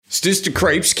Is this the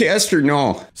Cripescast or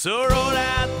no? So roll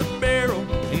out the barrel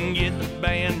and get the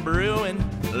band brewing.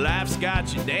 Life's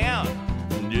got you down,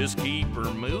 just keep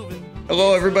her moving.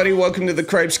 Hello, everybody. Welcome to the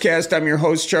Cripescast. I'm your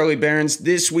host, Charlie Behrens.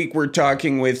 This week, we're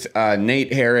talking with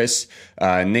Nate Harris.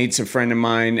 Nate's a friend of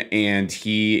mine, and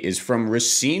he is from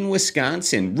Racine,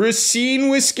 Wisconsin. Racine,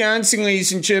 Wisconsin,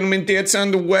 ladies and gentlemen. That's on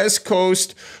the west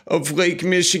coast of Lake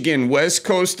Michigan. West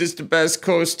Coast is the best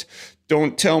coast.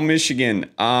 Don't tell Michigan,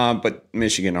 but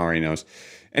Michigan already knows.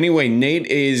 Anyway, Nate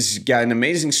is got an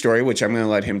amazing story, which I'm going to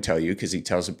let him tell you because he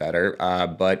tells it better.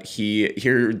 But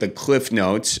here are the cliff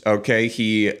notes. Okay,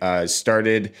 he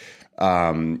started.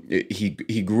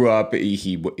 He grew up.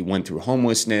 He went through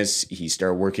homelessness. He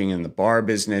started working in the bar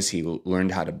business. He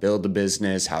learned how to build a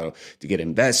business, how to get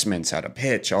investments, how to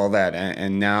pitch, all that,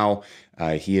 and now.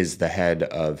 He is the head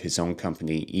of his own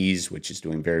company, Ease, which is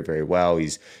doing very, very well.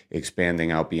 He's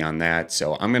expanding out beyond that.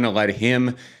 So I'm going to let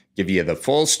him give you the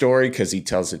full story because he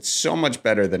tells it so much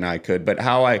better than I could. But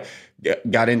how I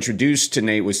got introduced to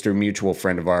Nate was through a mutual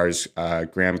friend of ours,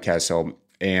 Graham Kessel.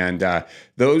 And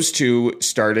those two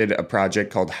started a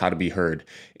project called How to Be Heard.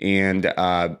 And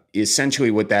essentially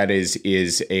what that is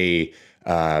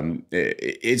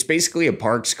it's basically a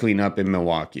parks cleanup in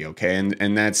Milwaukee, okay?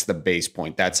 And that's the base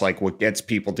point. That's like what gets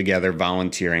people together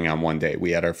volunteering on one day. We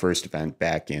had our first event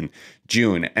back in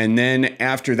June. And then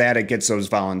after that, it gets those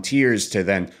volunteers to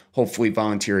then hopefully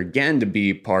volunteer again to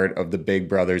be part of the Big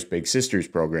Brothers, Big Sisters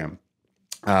program.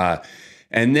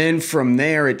 And then from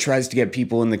there, it tries to get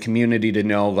people in the community to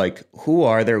know, like, who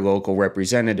are their local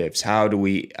representatives? How do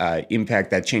we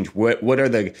impact that change? What are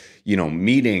the,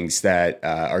 meetings that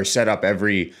are set up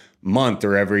every month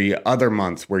or every other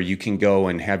month where you can go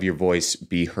and have your voice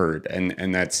be heard?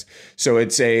 And that's so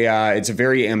it's a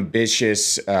very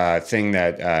ambitious thing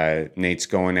that Nate's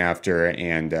going after,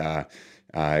 and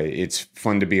it's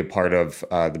fun to be a part of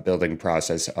the building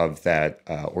process of that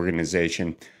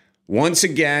organization. Once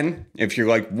again, if you're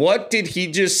like, what did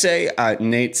he just say?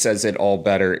 Nate says it all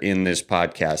better in this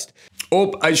podcast.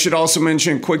 Oh, I should also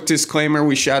mention, quick disclaimer,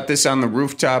 we shot this on the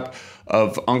rooftop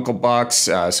of Uncle Buck's.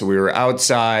 So we were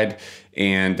outside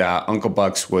and Uncle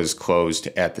Buck's was closed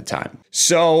at the time.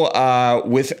 So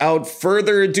without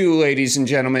further ado, ladies and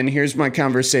gentlemen, here's my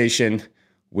conversation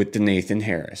with the Nathan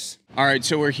Harris. All right,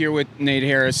 so we're here with Nate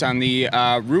Harris on the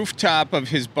rooftop of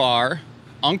his bar.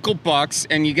 Uncle Buck's,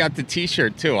 and you got the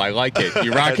T-shirt too. I like it.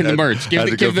 You're rocking the merch. Give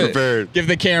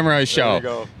the camera a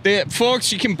show.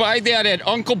 Folks, you can buy that at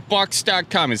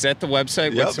unclebucks.com. Is that the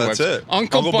website? Yep, that's it.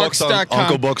 Unclebucks.com.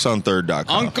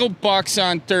 Unclebucksonthird.com.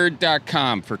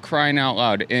 Unclebucksonthird.com, for crying out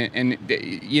loud. And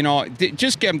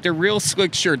just get them. They're real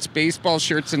slick shirts, baseball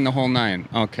shirts, and the whole nine.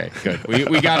 Okay, good.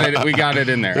 We got it. We got it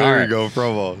in there. There we go.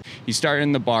 Promo. You started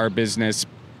in the bar business.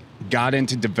 Got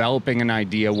into developing an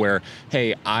idea where,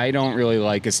 hey, I don't really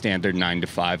like a standard 9 to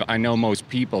 5. I know most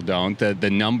people don't. The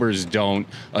numbers don't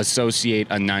associate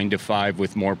a 9 to 5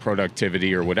 with more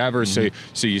productivity or whatever. Mm-hmm.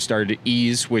 So you started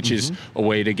Ease, which is a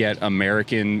way to get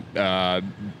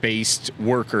American-based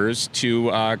workers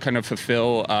to kind of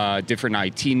fulfill different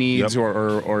IT needs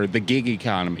or the gig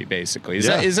economy, basically. Is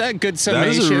that a good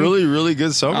summation? That is a really, really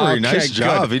good summary. Okay, nice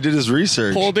job. Good. He did his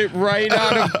research. Pulled it right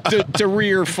out of the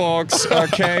rear, folks.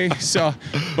 Okay. So,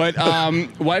 but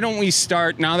why don't we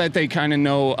start, now that they kind of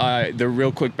know the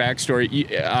real quick backstory,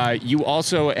 you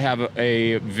also have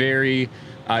a very,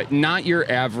 not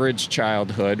your average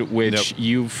childhood, which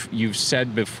you've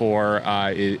said before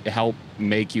it helped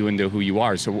make you into who you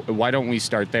are. So why don't we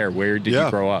start there? Where did you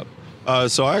grow up?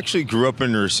 So I actually grew up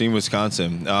in Racine,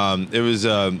 Wisconsin. It was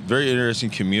a very interesting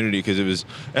community because it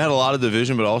had a lot of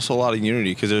division, but also a lot of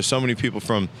unity because there's so many people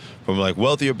from like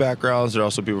wealthier backgrounds. There are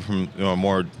also people from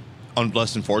more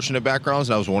less unfortunate backgrounds,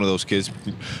 and I was one of those kids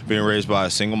being raised by a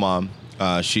single mom.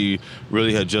 She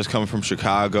really had just come from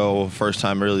Chicago, first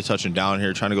time really touching down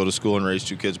here, trying to go to school and raise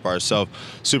two kids by herself.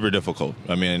 Super difficult.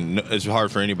 I mean, it's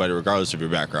hard for anybody regardless of your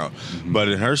background. Mm-hmm. But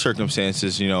in her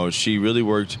circumstances, she really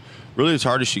worked really as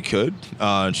hard as she could.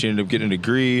 She ended up getting a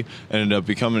degree, ended up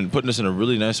putting us in a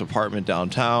really nice apartment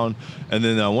downtown. And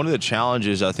then one of the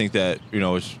challenges I think that,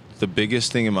 is the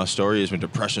biggest thing in my story is when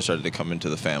depression started to come into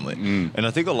the family. And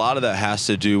I think a lot of that has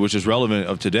to do, which is relevant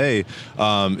of today,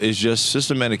 is just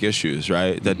systematic issues,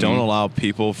 right? That don't allow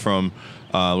people from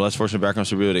less fortunate backgrounds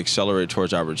to be able to accelerate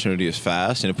towards opportunity as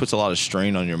fast, and it puts a lot of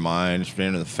strain on your mind,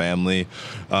 strain on the family.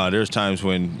 There's times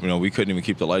when we couldn't even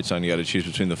keep the lights on. You got to choose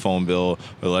between the phone bill,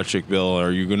 the electric bill,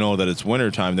 or you know that it's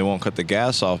winter time. They won't cut the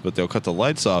gas off, but they'll cut the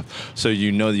lights off, so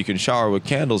you know that you can shower with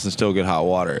candles and still get hot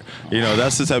water.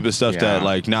 That's the type of stuff that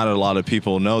like not a lot of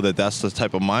people know, that's the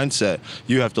type of mindset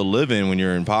you have to live in when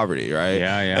you're in poverty, right?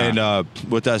 And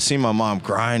with that, seeing my mom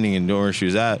grinding and knowing where she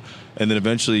was at, and then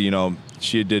eventually,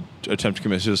 she did attempt to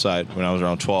commit suicide when I was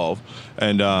around 12,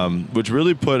 and which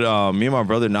really put me and my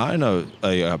brother not in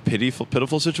a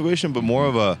pitiful situation, but more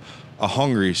of a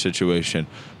hungry situation,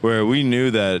 where we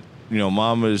knew that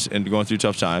mom was going through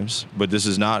tough times, but this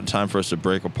is not time for us to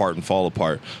break apart and fall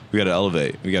apart. We got to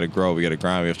elevate, we got to grow, we got to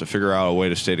grind. We have to figure out a way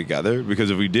to stay together,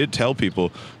 because if we did tell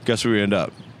people, guess where we end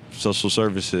up? Social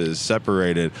services,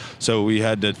 separated. So we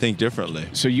had to think differently.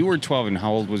 So you were 12, and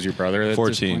how old was your brother at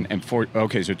 14. And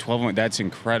okay, so 12, that's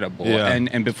incredible. Yeah.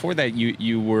 And before that,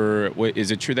 you were, is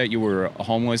it true that you were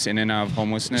homeless, in and out of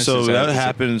homelessness? So that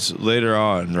happens later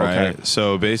on, right? Okay.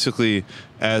 So basically,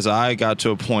 as I got to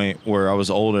a point where I was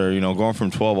older, going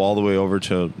from 12 all the way over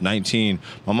to 19,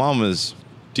 my mom was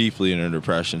deeply in a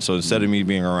depression. So instead of me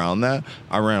being around that,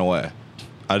 I ran away.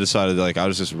 I decided I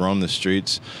was just roam the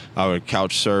streets. I would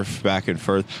couch surf back and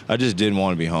forth. I just didn't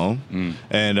want to be home.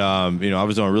 And, I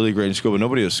was doing really great in school, but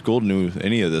nobody at school knew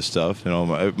any of this stuff.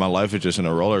 My life was just in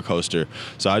a roller coaster.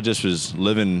 So I just was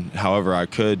living however I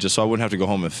could, just so I wouldn't have to go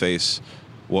home and face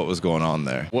what was going on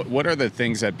there. What are the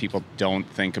things that people don't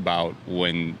think about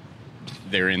when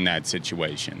they're in that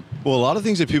situation? Well, a lot of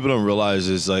things that people don't realize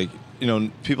is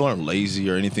people aren't lazy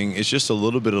or anything. It's just a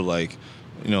little bit of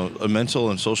a mental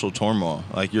and social turmoil.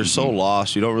 You're so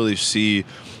lost, you don't really see,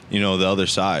 the other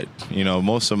side.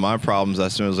 Most of my problems, I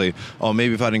was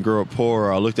maybe if I didn't grow up poor,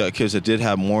 or I looked at kids that did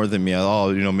have more than me,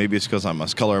 maybe it's because I'm the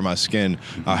color of my skin.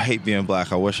 I hate being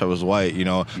black. I wish I was white.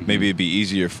 Maybe it'd be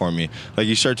easier for me.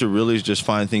 You start to really just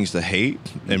find things to hate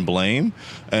and blame,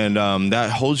 and that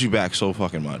holds you back so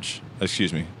fucking much.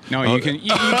 Excuse me. No, you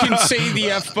can say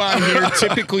the F-bomb here.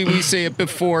 Typically, we say it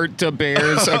before to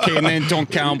bears, okay, and then don't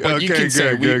count. But you can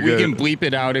say we can bleep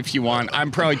it out if you want. I'm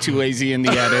probably too lazy in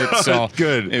the edit, so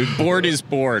good. Bored is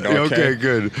bored. Okay? Okay,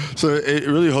 good. So it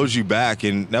really holds you back,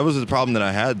 and that was the problem that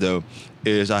I had though.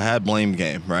 Is I had blame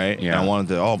game, right? Yeah. And I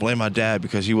wanted to blame my dad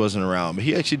because he wasn't around, but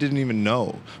he actually didn't even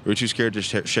know. We were too scared to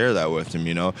share that with him,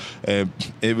 And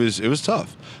it was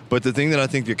tough. But the thing that I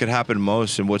think that could happen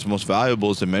most, and what's most valuable,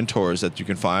 is the mentors that you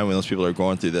can find when those people are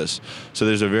going through this. So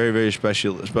there's a very, very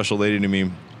special lady to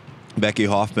me, Becky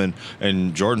Hoffman,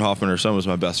 and Jordan Hoffman, her son, was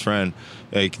my best friend.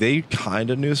 They kind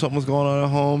of knew something was going on at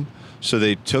home. So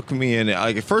they took me in.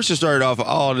 At first it started off,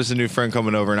 there's a new friend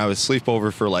coming over, and I would sleep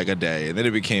over for a day. And then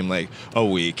it became a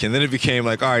week. And then it became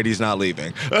all right, he's not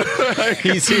leaving.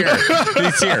 He's here.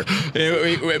 He's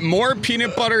here. More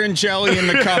peanut butter and jelly in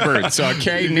the cupboards,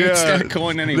 okay? Nate's not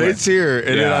going anywhere. Nate's here.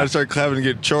 And then I started having to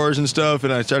get chores and stuff,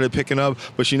 and I started picking up.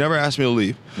 But she never asked me to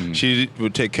leave. She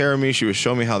would take care of me. She would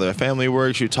show me how their family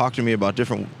worked. She would talk to me about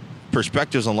different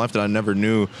perspectives on life that I never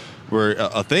knew were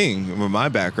a thing with my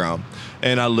background.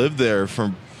 And I lived there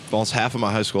for almost half of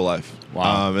my high school life.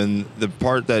 Wow. And the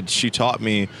part that she taught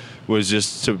me was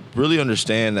just to really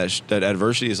understand that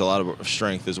adversity is a lot of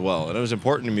strength as well. And it was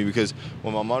important to me because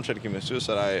when my mom tried to commit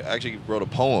suicide, I actually wrote a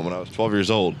poem when I was 12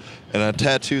 years old. And I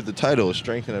tattooed the title,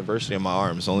 Strength and Adversity, on my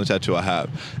arm. It's the only tattoo I have.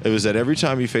 It was that every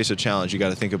time you face a challenge, you got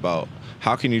to think about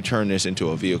how can you turn this into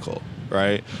a vehicle,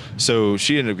 right? So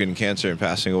she ended up getting cancer and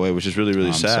passing away, which is really,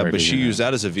 really sad. But she used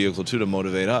that as a vehicle, too, to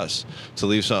motivate us to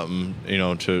leave something,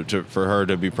 for her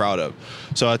to be proud of.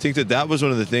 So I think that was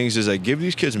one of the things is give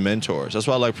these kids mentors. That's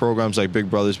why I like programs like Big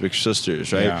Brothers, Big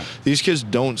Sisters, right? Yeah. These kids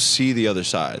don't see the other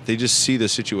side. They just see the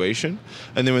situation.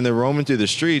 And then when they're roaming through the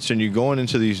streets and you're going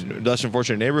into these less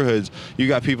unfortunate neighborhoods, you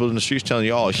got people in the streets telling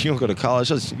you, you don't go to college.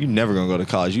 You're never going to go to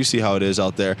college. You see how it is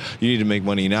out there. You need to make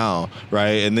money now,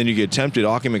 right? And then you get tempted.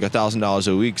 I can make $1,000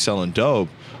 a week selling dope.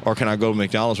 Or can I go to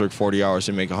McDonald's, work 40 hours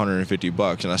and make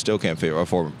 $150 and I still can't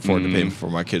afford to pay for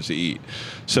my kids to eat?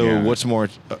 So what's more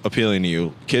appealing to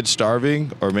you? Kids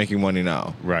starving or making money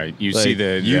now? Right. You see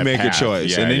you make path. A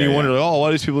choice. And then you wonder, why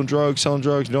are these people in drugs, selling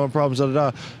drugs, no problems,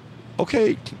 da-da-da.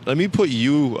 Okay, let me put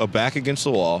you back against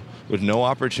the wall with no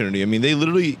opportunity. I mean, they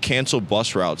literally cancel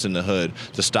bus routes in the hood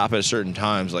to stop at certain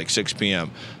times, like 6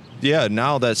 p.m. Yeah,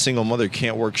 now that single mother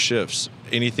can't work shifts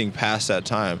anything past that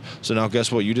time. So now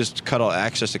guess what? You just cut off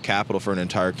access to capital for an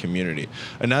entire community.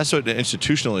 And that's what the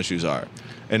institutional issues are.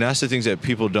 And that's the things that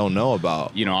people don't know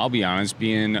about. You know, I'll be honest,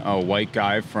 being a white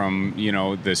guy from, you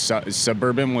know, the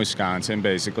suburban Wisconsin,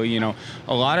 basically, you know,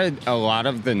 a lot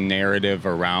of the narrative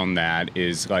around that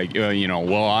is like, you know,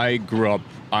 well,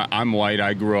 I'm white,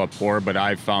 I grew up poor, but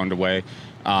I found a way.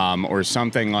 Or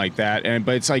something like that.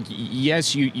 But it's like,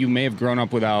 yes, you may have grown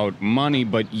up without money,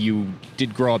 but you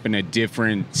did grow up in a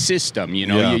different system. You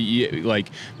know, like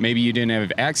maybe you didn't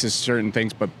have access to certain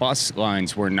things, but bus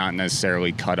lines were not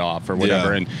necessarily cut off or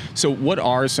whatever. And so what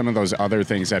are some of those other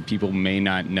things that people may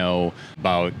not know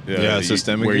about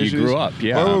systemic where issues? You grew up?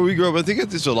 Yeah. Well, where we grew up, I think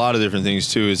there's a lot of different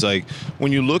things too. It's like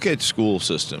when you look at school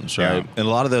systems, right? And a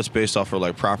lot of that's based off of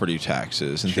like property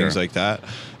taxes and things like that.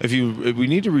 If we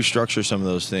need to restructure some of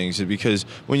those things, because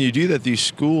when you do that, these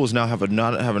schools now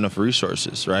not have enough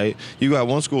resources, right? You got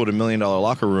one school with $1 million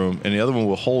locker room and the other one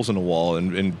with holes in the wall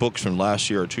and books from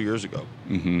last year or 2 years ago.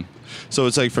 So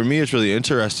it's like, for me, it's really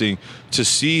interesting to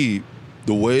see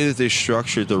the way that they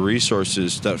structured the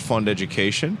resources that fund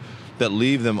education that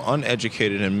leave them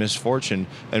uneducated and misfortune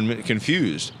and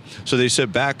confused. So they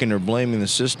sit back and they're blaming the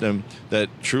system that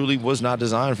truly was not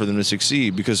designed for them to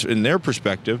succeed, because in their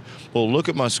perspective, well, look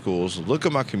at my schools, look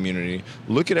at my community,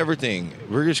 look at everything.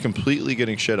 We're just completely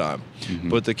getting shit on.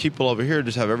 But the people over here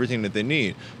just have everything that they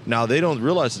need. Now, they don't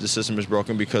realize that the system is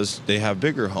broken because they have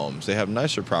bigger homes, they have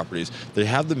nicer properties, they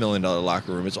have the $1 million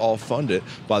locker room. It's all funded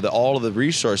by all of the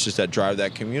resources that drive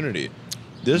that community.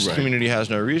 This community has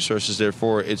no resources,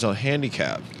 therefore it's a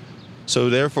handicap. So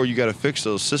therefore you got to fix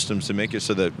those systems to make it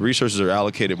so that resources are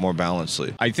allocated more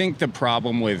balancedly. I think the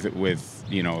problem with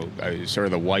you know, sort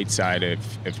of the white side,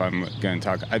 if I'm going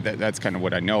to talk, that's kind of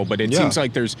what I know, but it seems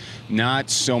like there's not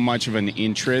so much of an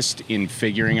interest in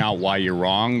figuring out why you're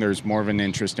wrong. There's more of an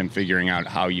interest in figuring out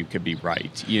how you could be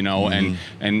right, you know,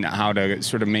 and how to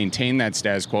sort of maintain that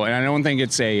status quo. And I don't think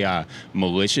it's a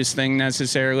malicious thing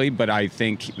necessarily, but I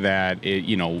think that it,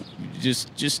 you know,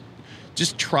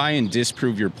 just try and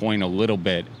disprove your point a little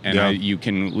bit, and you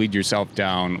can lead yourself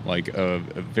down like a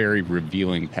very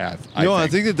revealing path. I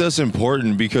think that that's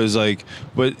important because, like,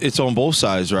 but it's on both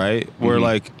sides, right? Where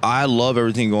like I love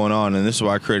everything going on, and this is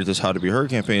why I created this How to Be Heard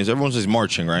campaign. Is everyone's just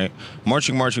marching, right?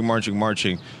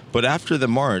 Marching. But after the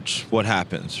march, what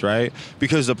happens, right?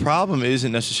 Because the problem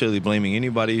isn't necessarily blaming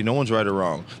anybody. No one's right or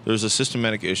wrong. There's a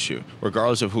systematic issue,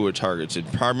 regardless of who it targets. It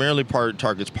primarily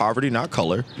targets poverty, not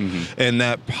color. And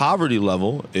that poverty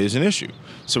level is an issue.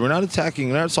 So we're not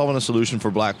solving a solution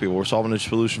for black people. We're solving a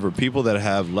solution for people that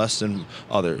have less than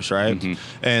others, right?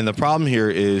 And the problem here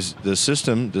is the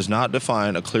system does not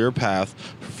define a clear path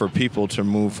for people to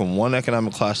move from one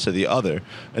economic class to the other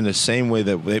in the same way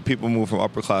that people move from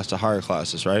upper class to higher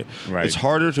classes, right? It's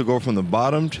harder to go from the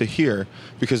bottom to here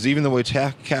because even the way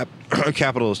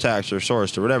capital is taxed or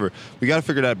sourced or whatever, we got to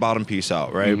figure that bottom piece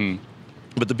out, right?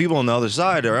 But the people on the other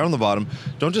side or on the bottom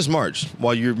don't just march.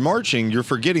 While you're marching, you're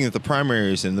forgetting that the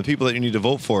primaries and the people that you need to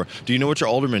vote for. Do you know what your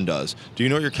alderman does? Do you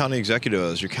know what your county executive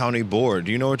does? Your county board?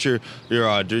 Do you know what your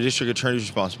district attorney's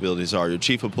responsibilities are? Your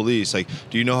chief of police? Like,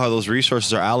 do you know how those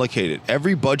resources are allocated?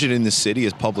 Every budget in the city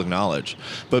is public knowledge,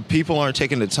 but people aren't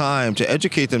taking the time to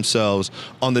educate themselves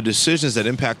on the decisions that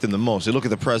impact them the most. They look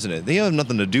at the president. They have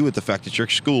nothing to do with the fact that your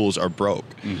schools are broke.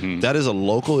 That is a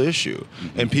local issue,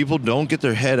 and people don't get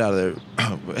their head out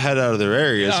of their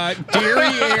areas. Dairy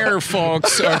air,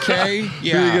 folks, okay?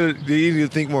 Yeah. They need to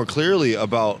think more clearly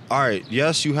about, all right,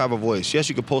 yes, you have a voice. Yes,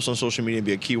 you can post on social media and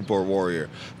be a keyboard warrior.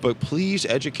 But please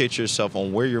educate yourself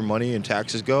on where your money and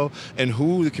taxes go and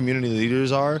who the community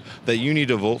leaders are that you need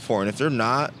to vote for. And if they're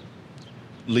not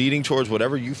leading towards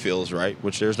whatever you feel is right,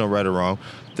 which there's no right or wrong,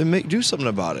 then do something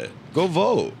about it. Go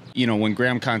vote. You know, when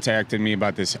Graham contacted me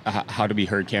about this How to Be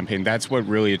Heard campaign, that's what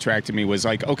really attracted me was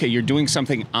like, okay, you're doing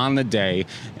something on the day.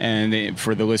 And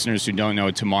for the listeners who don't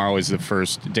know, tomorrow is the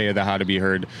first day of the How to Be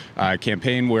Heard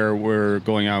campaign where we're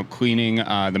going out cleaning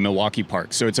the Milwaukee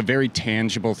Park. So it's a very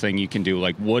tangible thing you can do.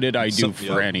 Like, what did I do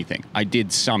for anything? I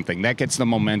did something. That gets the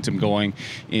momentum going.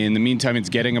 In the meantime, it's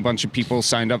getting a bunch of people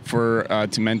signed up for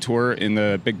to mentor in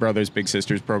the Big Brothers Big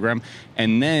Sisters program.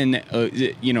 And then,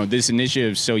 you know, this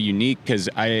initiative is so unique because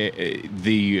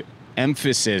the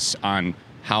emphasis on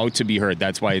how to be heard.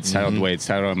 That's why it's titled the way it's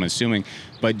titled, I'm assuming.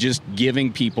 But just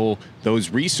giving people those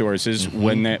resources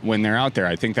when they're out there.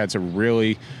 I think that's a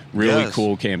really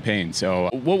cool campaign. So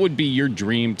what would be your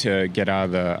dream to get out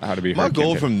of the How to Be Heard My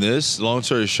goal campaign? from this, long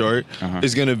story short,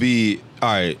 is going to be, all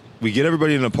right, we get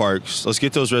everybody in the parks. Let's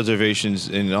get those reservations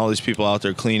and all these people out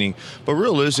there cleaning. But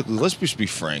realistically, let's just be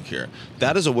frank here.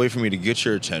 That is a way for me to get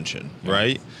your attention,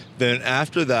 right? Then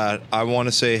after that, I want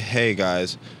to say, hey,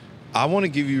 guys, I want to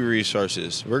give you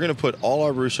resources. We're going to put all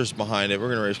our resources behind it. We're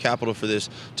going to raise capital for this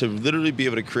to literally be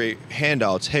able to create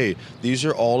handouts. Hey, these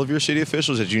are all of your city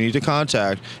officials that you need to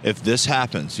contact if this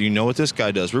happens. You know what this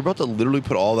guy does. We're about to literally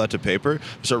put all that to paper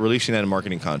and start releasing that in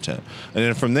marketing content. And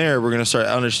then from there, we're going to start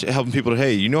helping people to,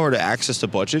 hey, you know where to access the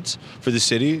budgets for the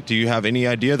city? Do you have any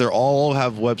idea? They all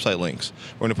have website links.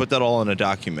 We're going to put that all in a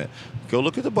document. Go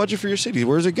look at the budget for your city.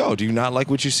 Where does it go? Do you not like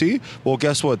what you see? Well,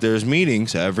 guess what? There's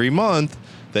meetings every month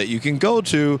that you can go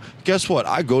to. Guess what?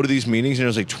 I go to these meetings and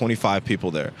there's like 25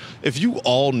 people there. If you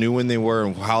all knew when they were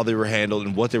and how they were handled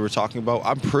and what they were talking about,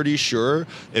 I'm pretty sure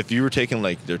if you were taking,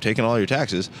 like, they're taking all your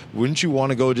taxes, wouldn't you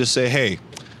want to go just say, hey,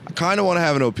 I kind of want to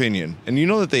have an opinion. And you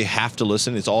know that they have to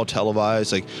listen. It's all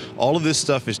televised. Like, all of this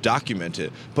stuff is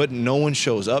documented, but no one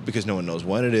shows up because no one knows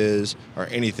when it is or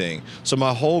anything. So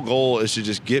my whole goal is to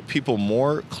just get people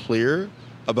more clear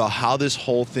about how this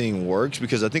whole thing works,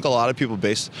 because I think a lot of people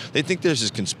they think there's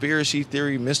this conspiracy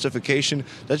theory mystification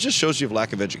that just shows you have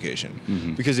lack of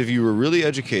education. Because if you were really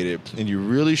educated and you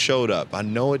really showed up, I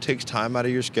know it takes time out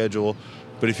of your schedule,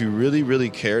 but if you really,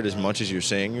 really cared as much as you're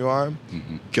saying you are,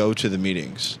 go to the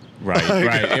meetings. Right.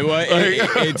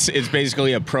 It's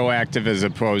basically a proactive as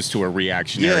opposed to a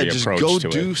reactionary just approach go to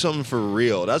it. do something for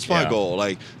real. That's my goal.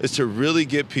 Like, is to really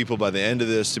get people by the end of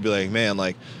this to be like, man,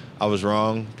 like, I was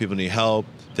wrong. People need help.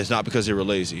 It's not because they were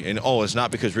lazy. And, it's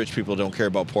not because rich people don't care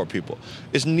about poor people.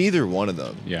 It's neither one of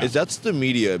them. Yeah. That's the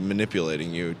media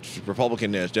manipulating you.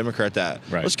 Republican this, Democrat that.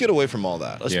 Right. Let's get away from all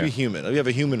that. Let's be human. We have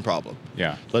a human problem.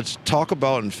 Yeah. Let's talk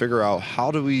about and figure out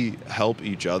how do we help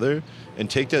each other and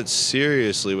take that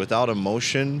seriously without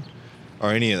emotion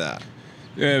or any of that.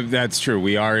 That's true.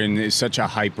 We are in such a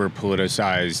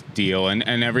hyper-politicized deal, and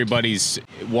everybody's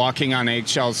walking on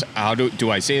eggshells. How do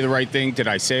I say the right thing? Did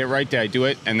I say it right? Did I do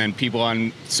it? And then people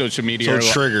on social media so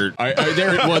are triggered. And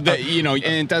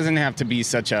it doesn't have to be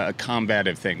such a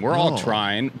combative thing. We're all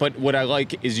trying, but what I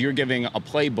like is you're giving a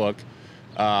playbook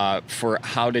for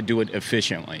how to do it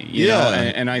efficiently. You know?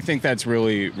 And I think that's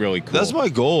really, really cool. That's my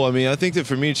goal. I mean, I think that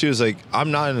for me too is like, I'm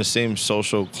not in the same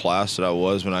social class that I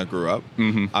was when I grew up.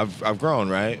 I've grown,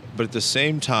 right? But at the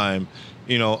same time,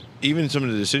 even some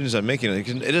of the decisions I'm making,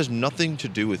 it has nothing to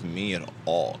do with me at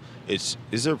all. Is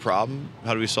there a problem?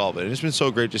 How do we solve it? And it's been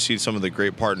so great to see some of the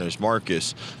great partners,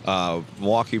 Marcus,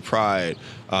 Milwaukee Pride,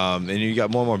 and you got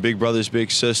more and more Big Brothers,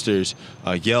 Big Sisters,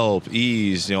 Yelp,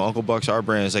 Ease, Uncle Buck's, our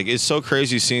brands. Like, it's so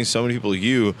crazy seeing so many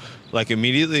people, like,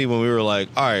 immediately when we were like,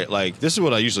 all right, like, this is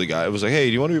what I usually got. It was like, hey,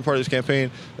 do you want to be part of this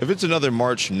campaign? If it's another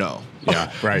march, no.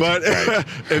 Yeah, right. But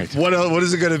what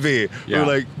is it going to be? Yeah. We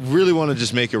like really want to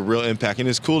just make a real impact. And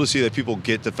it's cool to see that people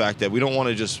get the fact that we don't want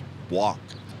to just walk.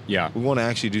 Yeah. We want to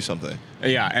actually do something.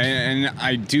 Yeah, and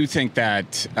I do think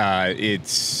that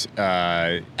it's,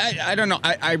 I don't know,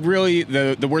 I really,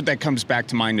 the word that comes back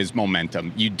to mind is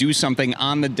momentum. You do something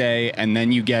on the day, and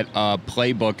then you get a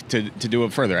playbook to do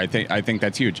it further. I think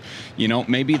that's huge.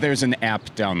 Maybe there's an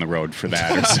app down the road for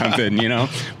that or something,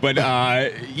 But,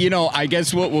 I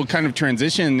guess we'll kind of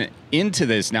transition into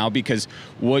this now, because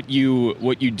what you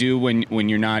do when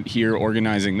you're not here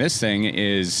organizing this thing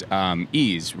is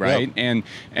Ease, right? Yep.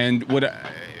 And what...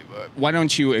 Why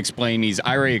don't you explain these?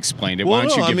 I already explained it. Why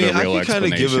don't you give a real explanation? I can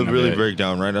kind of give a really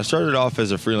breakdown, right? I started off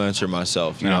as a freelancer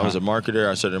myself. I was a marketer.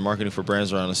 I started marketing for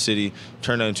brands around the city,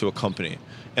 turned that into a company.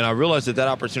 And I realized that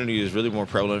opportunity is really more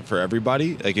prevalent for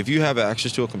everybody. Like, if you have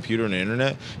access to a computer and the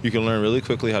internet, you can learn really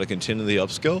quickly how to continually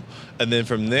upskill. And then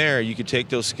from there, you can take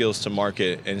those skills to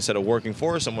market. And instead of working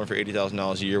for someone for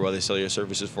 $80,000 a year while they sell your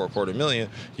services for $250,000,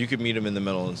 you could meet them in the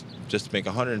middle and just make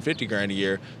 $150,000 a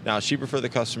year. Now it's cheaper for the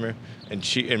customer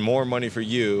and more money for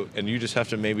you. And you just have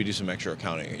to maybe do some extra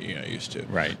accounting that you're not used to.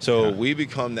 Right. So we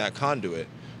become that conduit,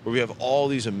 where we have all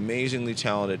these amazingly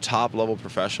talented top-level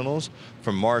professionals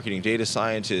from marketing, data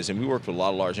scientists, and we work with a lot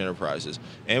of large enterprises,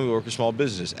 and we work with small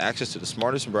businesses, access to the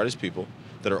smartest and brightest people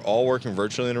that are all working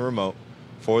virtually in a remote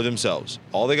for themselves.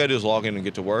 All they got to do is log in and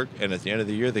get to work, and at the end of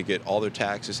the year, they get all their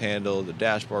taxes handled, the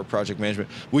dashboard, project management.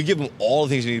 We give them all the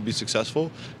things they need to be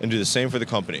successful and do the same for the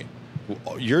company.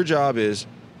 Your job is,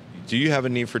 do you have a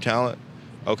need for talent?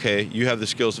 Okay, you have the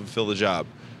skills to fulfill the job.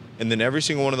 And then every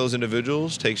single one of those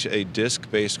individuals takes a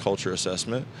DISC-based culture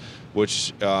assessment.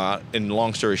 which, in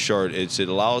long story short, it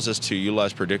allows us to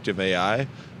utilize predictive AI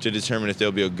to determine if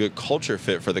there'll be a good culture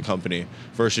fit for the company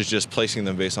versus just placing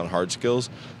them based on hard skills.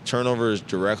 Turnover is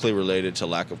directly related to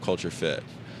lack of culture fit.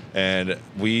 And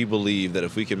we believe that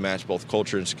if we can match both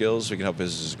culture and skills, we can help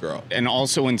businesses grow. And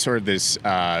also in sort of this,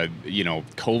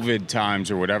 COVID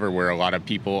times or whatever, where a lot of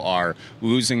people are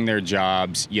losing their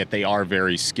jobs, yet they are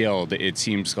very skilled, it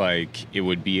seems like it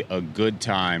would be a good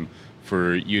time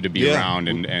for you to be around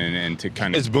and to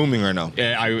kind of... It's booming right now.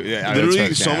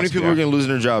 Literally, so many people are going to lose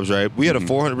their jobs, right? We had a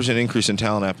 400% increase in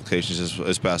talent applications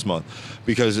this past month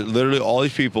because literally all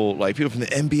these people, like people from the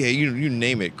NBA, you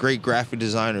name it, great graphic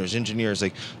designers, engineers,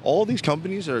 like all these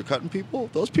companies that are cutting people,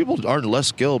 those people aren't less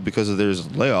skilled because of there's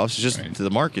layoffs. It's just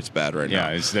the market's bad right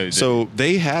now. So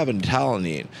they have a talent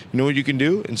need. You know what you can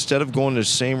do? Instead of going the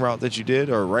same route that you did,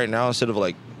 or right now, instead of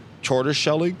like tortoise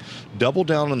shelling, double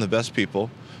down on the best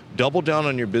people. Double down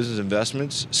on your business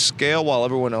investments, scale while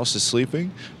everyone else is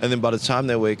sleeping, and then by the time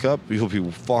they wake up, you'll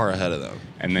be far ahead of them.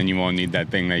 And then you won't need that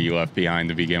thing that you left behind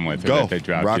to begin with. Go, that they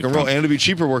dropped rock and roll. And it'll be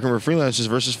cheaper working for freelancers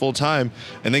versus full-time,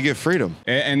 and they get freedom.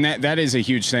 And that is a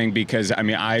huge thing because, I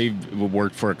mean, I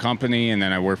worked for a company, and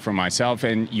then I worked for myself,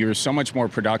 and you're so much more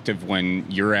productive when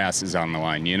your ass is on the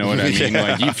line. You know what I mean?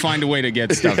 Like, you find a way to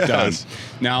get stuff done.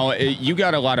 Now, you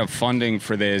got a lot of funding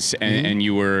for this, and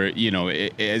you were,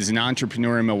 as an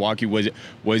entrepreneur in Milwaukee,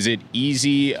 was it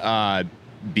easy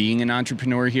being an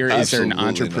entrepreneur here? Absolutely. Is there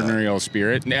an entrepreneurial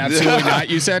spirit? Absolutely not.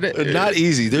 You said it. Not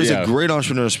easy. There's a great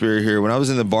entrepreneurial spirit here. When I was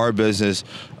in the bar business,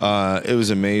 it was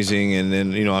amazing, and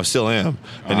then I still am.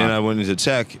 And then I went into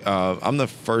tech. I'm the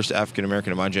first African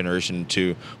American in my generation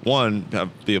to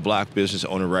be a black business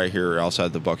owner right here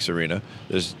outside the Bucks Arena.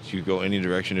 You go any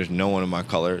direction, there's no one in my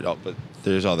color, but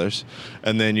there's others.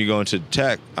 And then you go into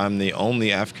tech. I'm the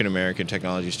only African American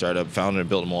technology startup founded and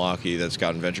built in Milwaukee that's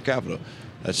gotten venture capital.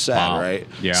 That's sad, right?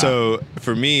 Yeah. So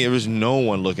for me, there was no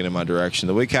one looking in my direction.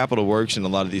 The way capital works in a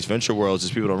lot of these venture worlds,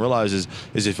 is people don't realize, is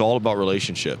it's all about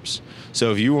relationships.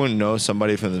 So if you want to know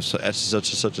somebody from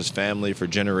such as family for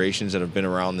generations that have been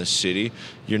around this city,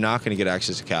 you're not going to get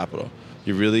access to capital.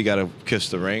 You really got to kiss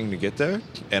the ring to get there.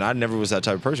 And I never was that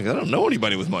type of person because I don't know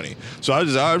anybody with money. So I'm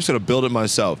just going to build it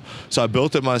myself. So I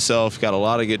built it myself, got a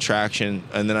lot of good traction,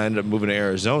 and then I ended up moving to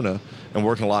Arizona and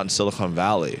working a lot in Silicon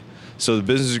Valley. So the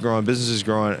business is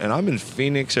growing, and I'm in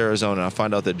Phoenix, Arizona, and I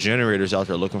find out that generators out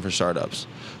there looking for startups.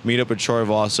 Meet up with Troy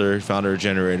Vossler, founder of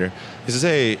Generator. He says,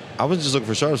 hey, I wasn't just looking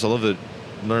for startups, I'd love to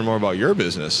learn more about your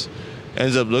business.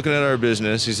 Ends up looking at our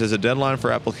business. He says the deadline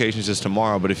for applications is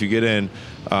tomorrow, but if you get in,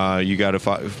 you got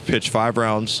to pitch 5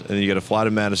 rounds, and then you got to fly to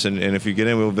Madison, and if you get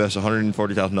in, we'll invest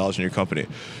 $140,000 in your company.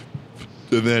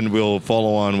 And then we'll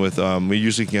follow on with, we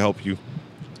usually can help you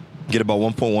get about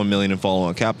 $1.1 million in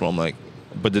follow-on capital. I'm like,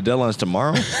 but the deadline's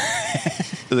tomorrow?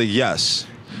 They're like, yes.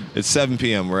 It's 7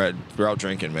 p.m. We're out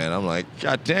drinking, man. I'm like,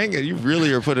 God dang it, you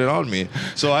really are putting it on me.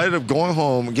 So I ended up going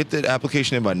home, get the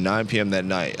application in by 9 p.m. that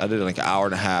night. I did like an hour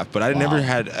and a half, but I never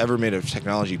had ever made a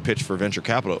technology pitch for venture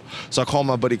capital. So I called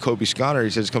my buddy Kobe Sconner. He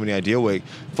says, company Idea Week.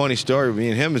 Funny story, me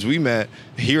and him is we met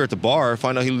here at the bar,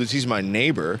 find out he's my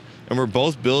neighbor, and we're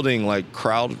both building like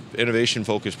crowd innovation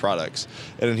focused products.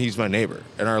 And then he's my neighbor,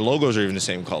 and our logos are even the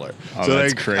same color. Oh, so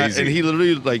that's crazy. And he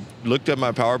literally like looked at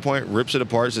my PowerPoint, rips it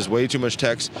apart, says way too much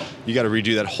text. You got to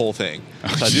redo that whole thing.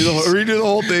 So I redo the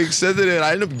whole thing, send it in.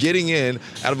 I ended up getting in.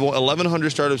 Out of 1,100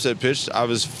 startups that pitched, I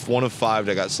was one of 5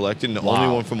 that got selected, and the only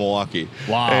one from Milwaukee.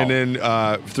 Wow. And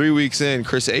then 3 weeks in,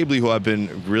 Chris Abley, who I've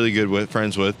been really good with,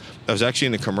 friends with, I was actually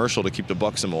in the commercial to keep the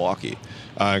Bucks in Milwaukee,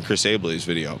 in Chris Abley's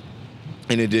video.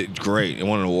 And it did great. It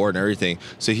won an award and everything.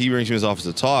 So he brings me to his office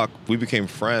to talk. We became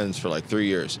friends for like 3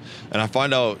 years. And I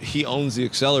find out he owns the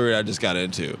accelerator I just got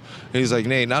into. And he's like,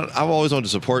 Nate, I've always wanted to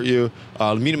support you.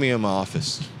 Meet me in my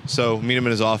office. So meet him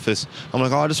in his office. I'm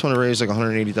like, I just want to raise like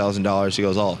 $180,000. He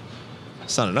goes,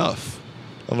 it's not enough.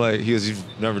 I'm like, he goes,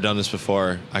 you've never done this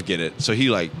before. I get it. So he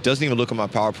like doesn't even look at my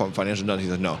PowerPoint financial done. He's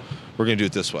like, no, we're going to do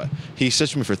it this way. He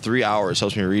sits with me for 3 hours,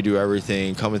 helps me redo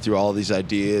everything, coming through all these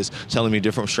ideas, telling me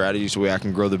different strategies the way I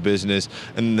can grow the business.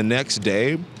 And then the next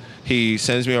day, he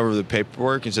sends me over the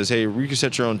paperwork and says, hey, you can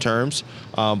set your own terms,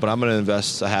 but I'm going to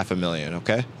invest $500,000,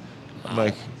 okay? I'm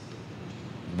like,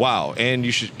 wow. And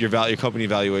your company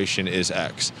valuation is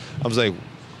X. I was like,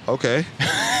 okay.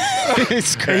 He's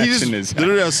scratching his head.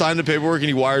 Literally, I signed the paperwork and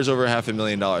he wires over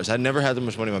 $500,000. I'd never had that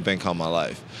much money in my bank account in my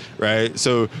life, right?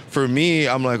 So for me,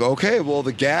 I'm like, okay, well,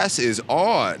 the gas is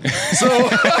on. So,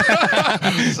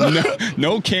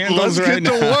 no candles let's right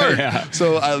get to now. work. Yeah.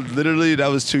 So I literally, that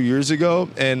was 2 years ago,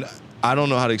 and I don't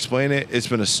know how to explain it. It's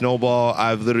been a snowball.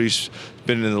 I've literally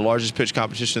been in the largest pitch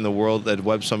competition in the world. That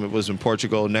Web Summit was in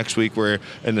Portugal. Next week, we're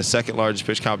in the second largest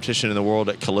pitch competition in the world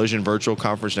at Collision Virtual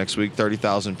Conference next week,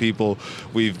 30,000 people.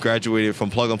 We've graduated from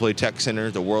Plug and Play Tech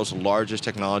Center, the world's largest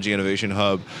technology innovation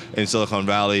hub in Silicon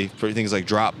Valley. For things like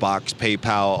Dropbox,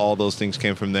 PayPal, all those things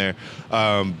came from there.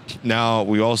 Now,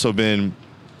 we've also been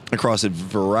across a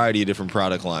variety of different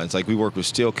product lines. Like we work with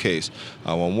Steelcase,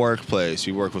 on Workplace.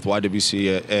 We work with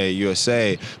YWCA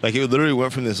USA. Like it literally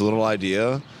went from this little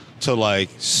idea to like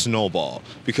snowball,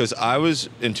 because I was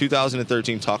in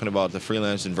 2013 talking about the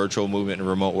freelance and virtual movement and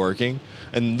remote working,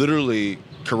 and literally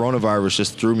coronavirus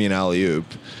just threw me an alley-oop.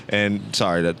 And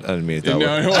sorry, I didn't mean it that way.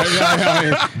 No.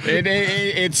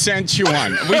 It sent you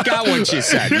on. We got what you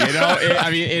said, you know?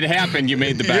 It happened. You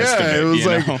made the best of it. It was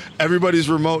like, everybody's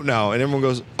remote now. And everyone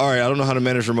goes, all right, I don't know how to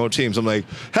manage remote teams. I'm like,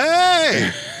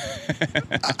 hey!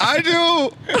 I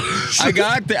do.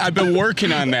 I've been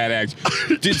working on that.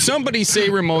 Actually, did somebody say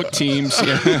remote teams?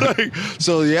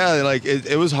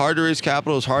 It was hard to raise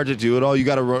capital. It's hard to do it all. You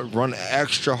got to run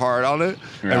extra hard on it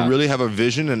and really have a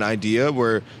vision, an idea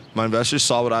where my investors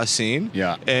saw what I seen.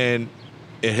 Yeah, and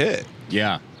it hit.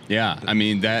 Yeah. Yeah, I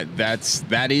mean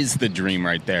that is the dream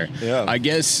right there. Yeah. I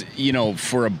guess,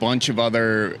 for a bunch of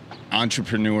other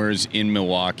entrepreneurs in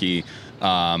Milwaukee,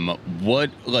 what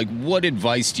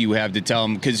advice do you have to tell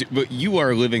them? Because you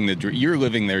are living you're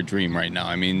living their dream right now.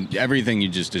 I mean, everything you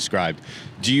just described.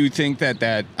 Do you think that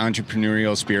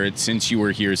entrepreneurial spirit, since you were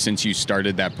here, since you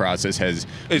started that process,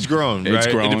 it's grown? Right?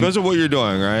 It depends on what you're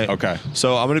doing, right? Okay.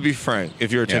 So I'm going to be frank.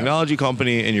 If you're a technology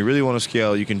company and you really want to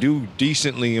scale, you can do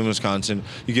decently in Wisconsin.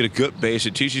 You get a good base.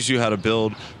 It teaches you how to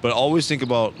build, but always think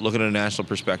about looking at a national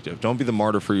perspective. Don't be the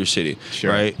martyr for your city.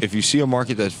 Sure. Right? If you see a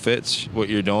market that fits what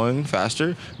you're doing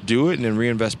faster, do it and then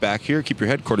reinvest back here. Keep your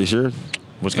headquarters here.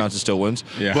 Wisconsin still wins.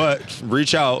 Yeah. But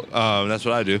reach out. That's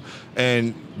what I do.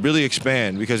 And really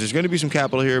expand, because there's going to be some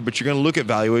capital here, but you're going to look at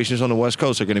valuations on the West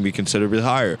Coast are going to be considerably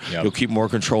higher. Yep. You'll keep more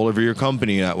control over your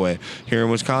company that way. Here in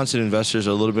Wisconsin, investors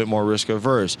are a little bit more risk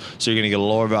averse. So you're going to get a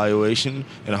lower valuation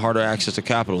and a harder access to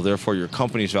capital. Therefore, your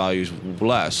company's value is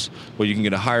less. Well, you can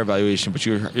get a higher valuation, but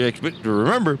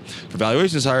remember, if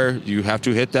valuation is higher, you have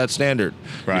to hit that standard.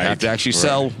 Right. You have to actually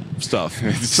sell stuff.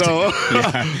 So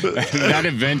that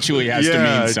eventually has to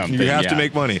mean something. You have to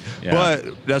make money. Yeah.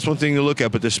 But that's one thing to look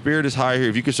at. But the spirit is high here.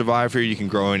 If you can survive here, you can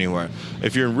grow anywhere.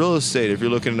 If you're in real estate, if you're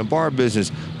looking in the bar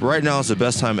business, right now is the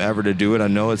best time ever to do it. I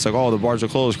know it's like, the bars are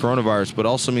closed, coronavirus, but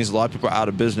also means a lot of people are out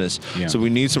of business. Yeah. So we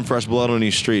need some fresh blood on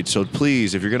these streets. So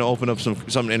please, if you're going to open up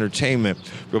some entertainment,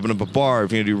 if you're open up a bar,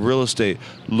 if you're going to do real estate,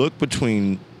 look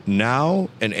between now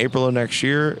and April of next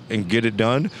year and get it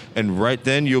done, and right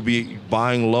then you'll be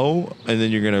buying low, and then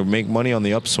you're going to make money on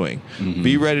the upswing. Mm-hmm.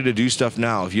 Be ready to do stuff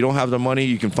now. If you don't have the money,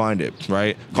 you can find it,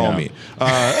 right? Call me.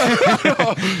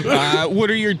 What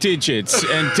are your digits?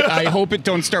 And I hope it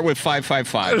don't start with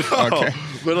 555. Okay.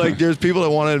 But there's people that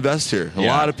want to invest here. A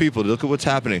lot of people. Look at what's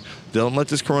happening. Don't let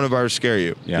this coronavirus scare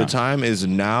you. Yeah. The time is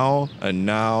now and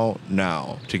now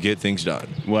to get things done.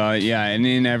 Well, yeah, and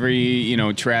in every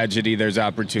tragedy, there's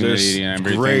opportunity. There's and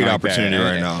everything great like opportunity that.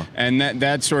 right now. And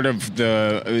that's sort of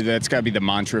that's got to be the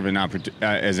mantra of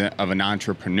an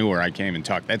entrepreneur. I can't even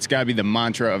talk. That's got to be the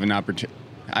mantra of an opportunity.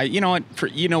 You know what?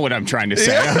 You know what I'm trying to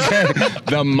say. Okay?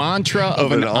 The mantra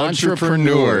of an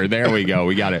entrepreneur. There we go.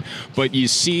 We got it. But you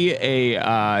see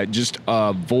just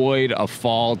a void, a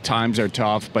fall. Times are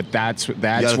tough, but that's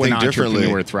when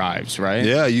entrepreneur thrives, right?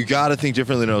 Yeah, you got to think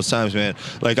differently in those times, man.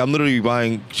 I'm literally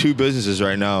buying 2 businesses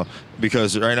right now,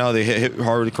 because right now they hit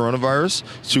hard with the coronavirus.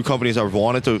 2 companies I've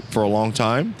wanted for a long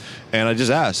time, and I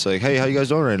just asked, hey, how you guys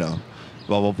doing right now?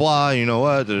 Blah, blah, blah, you know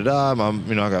what, da-da-da,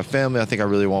 I got a family, I think I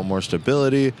really want more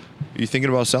stability. You thinking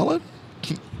about selling?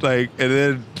 And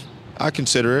then I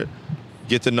consider it,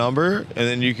 get the number, and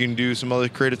then you can do some other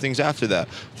creative things after that.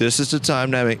 This is the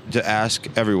time to ask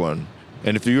everyone.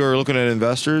 And if you are looking at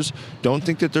investors, don't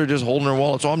think that they're just holding their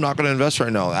wallets. I'm not going to invest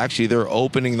right now. Actually, they're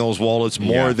opening those wallets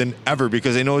more than ever,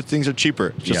 because they know things are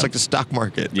cheaper, just like the stock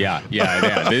market. Yeah.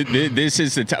 This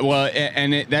is the time. Well,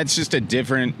 and that's just a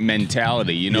different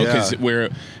mentality, because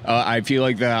I feel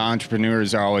like the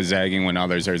entrepreneurs are always zagging when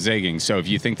others are zigging. So if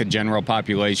you think the general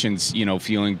population's,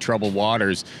 feeling troubled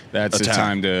waters, that's the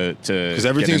time to because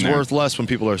everything's worth less when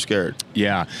people are scared.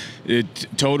 Yeah,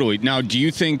 totally. Now, do you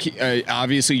think,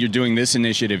 obviously you're doing this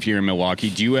initiative here in Milwaukee,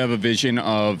 do you have a vision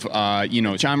of,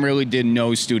 John really did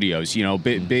no studios,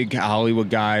 big Hollywood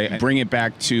guy, bring it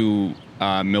back to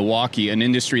Milwaukee, an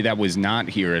industry that was not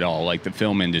here at all, like the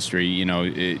film industry. You know,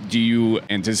 do you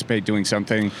anticipate doing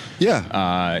something?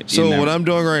 Yeah. So what I'm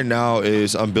doing right now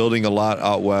is I'm building a lot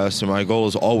out west, and my goal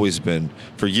has always been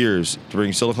for years to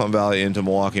bring Silicon Valley into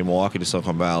Milwaukee and Milwaukee to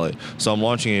Silicon Valley. So I'm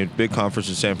launching a big conference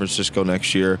in San Francisco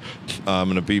next year. I'm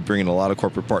going to be bringing a lot of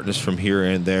corporate partners from here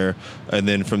and there. And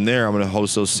then from there, I'm going to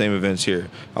host those same events here.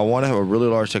 I want to have a really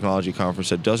large technology conference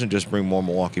that doesn't just bring more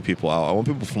Milwaukee people out. I want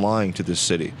people flying to this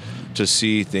city to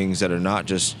see things that are not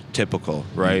just typical,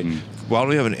 right? Why don't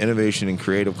we have an innovation and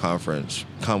creative conference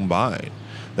combined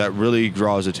that really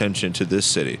draws attention to this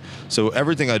city? So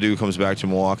everything I do comes back to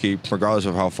Milwaukee, regardless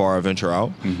of how far I venture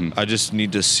out. I just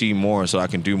need to see more so I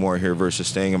can do more here versus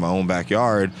staying in my own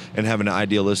backyard and having an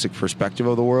idealistic perspective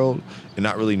of the world and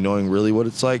not really knowing really what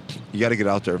it's like. You got to get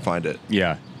out there and find it.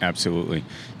 Yeah, absolutely.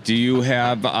 Do you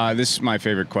have, this is my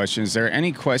favorite question, is there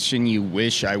any question you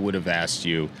wish I would have asked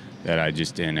you that I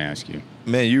just didn't ask you?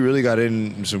 Man, you really got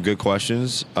in some good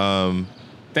questions.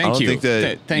 Thank you.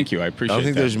 Thank you. I appreciate it. I don't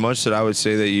think there's much that I would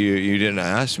say that you didn't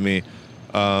ask me.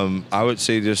 I would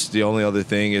say just the only other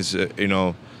thing is,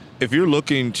 if you're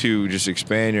looking to just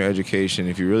expand your education,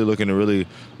 if you're really looking to really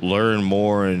learn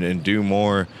more and do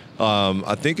more,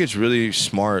 I think it's really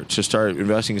smart to start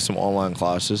investing in some online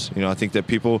classes. I think that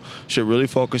people should really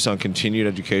focus on continued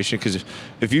education, because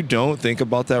if you don't think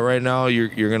about that right now, you're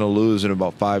going to lose in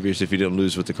about 5 years if you didn't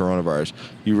lose with the coronavirus.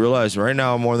 You realize right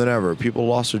now more than ever, people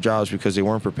lost their jobs because they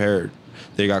weren't prepared.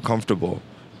 They got comfortable.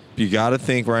 You got to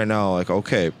think right now, like,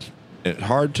 okay,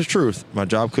 hard to truth, my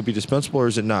job could be dispensable or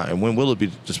is it not? And when will it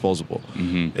be disposable?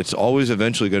 It's always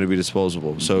eventually going to be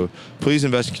disposable. So please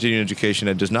invest in continuing education.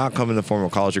 It does not come in the form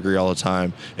of a college degree all the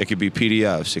time. It could be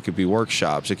PDFs, it could be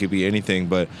workshops, it could be anything,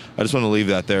 but I just want to leave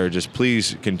that there. Just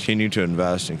please continue to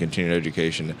invest in continuing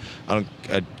education. I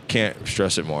can't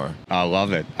stress it more. I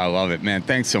love it, man.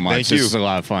 Thanks so much. Thank you. This was a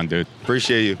lot of fun, dude.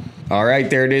 Appreciate you. All right,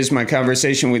 there it is, my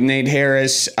conversation with Nate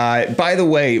Harris. By the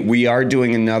way, we are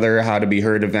doing another How to Be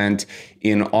Heard event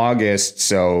in August,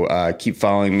 so keep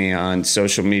following me on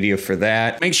social media for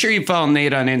that. Make sure you follow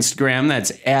Nate on Instagram.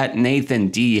 That's at Nathan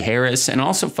D. Harris. And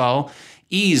also follow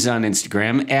Ease on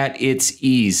Instagram at It's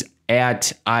Ease,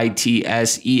 at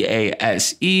ITSEASE.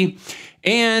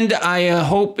 And I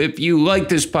hope if you like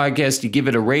this podcast, you give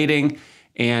it a rating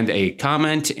and a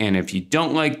comment. And if you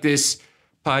don't like this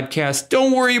podcast,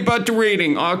 don't worry about the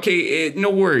rating. Okay, no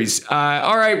worries.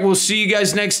 All right, we'll see you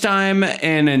guys next time.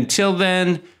 And until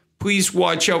then, please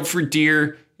watch out for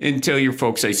deer and tell your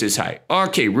folks I says hi.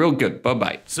 Okay, real good.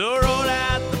 Bye-bye. So roll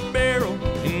out the barrel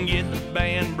and get the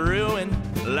band brewing.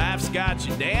 Life's got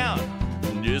you down,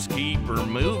 just keep her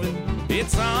moving.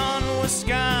 It's on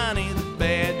Wisconsin, the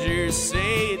Badgers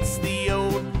say it's the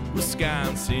old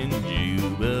Wisconsin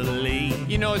Jubilee.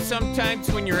 You know, sometimes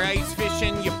when you're ice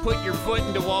fishing, you put your foot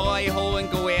in the walleye hole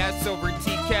and go ass over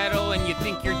tea kettle and you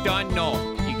think you're done.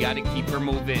 No, you gotta keep her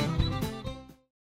moving.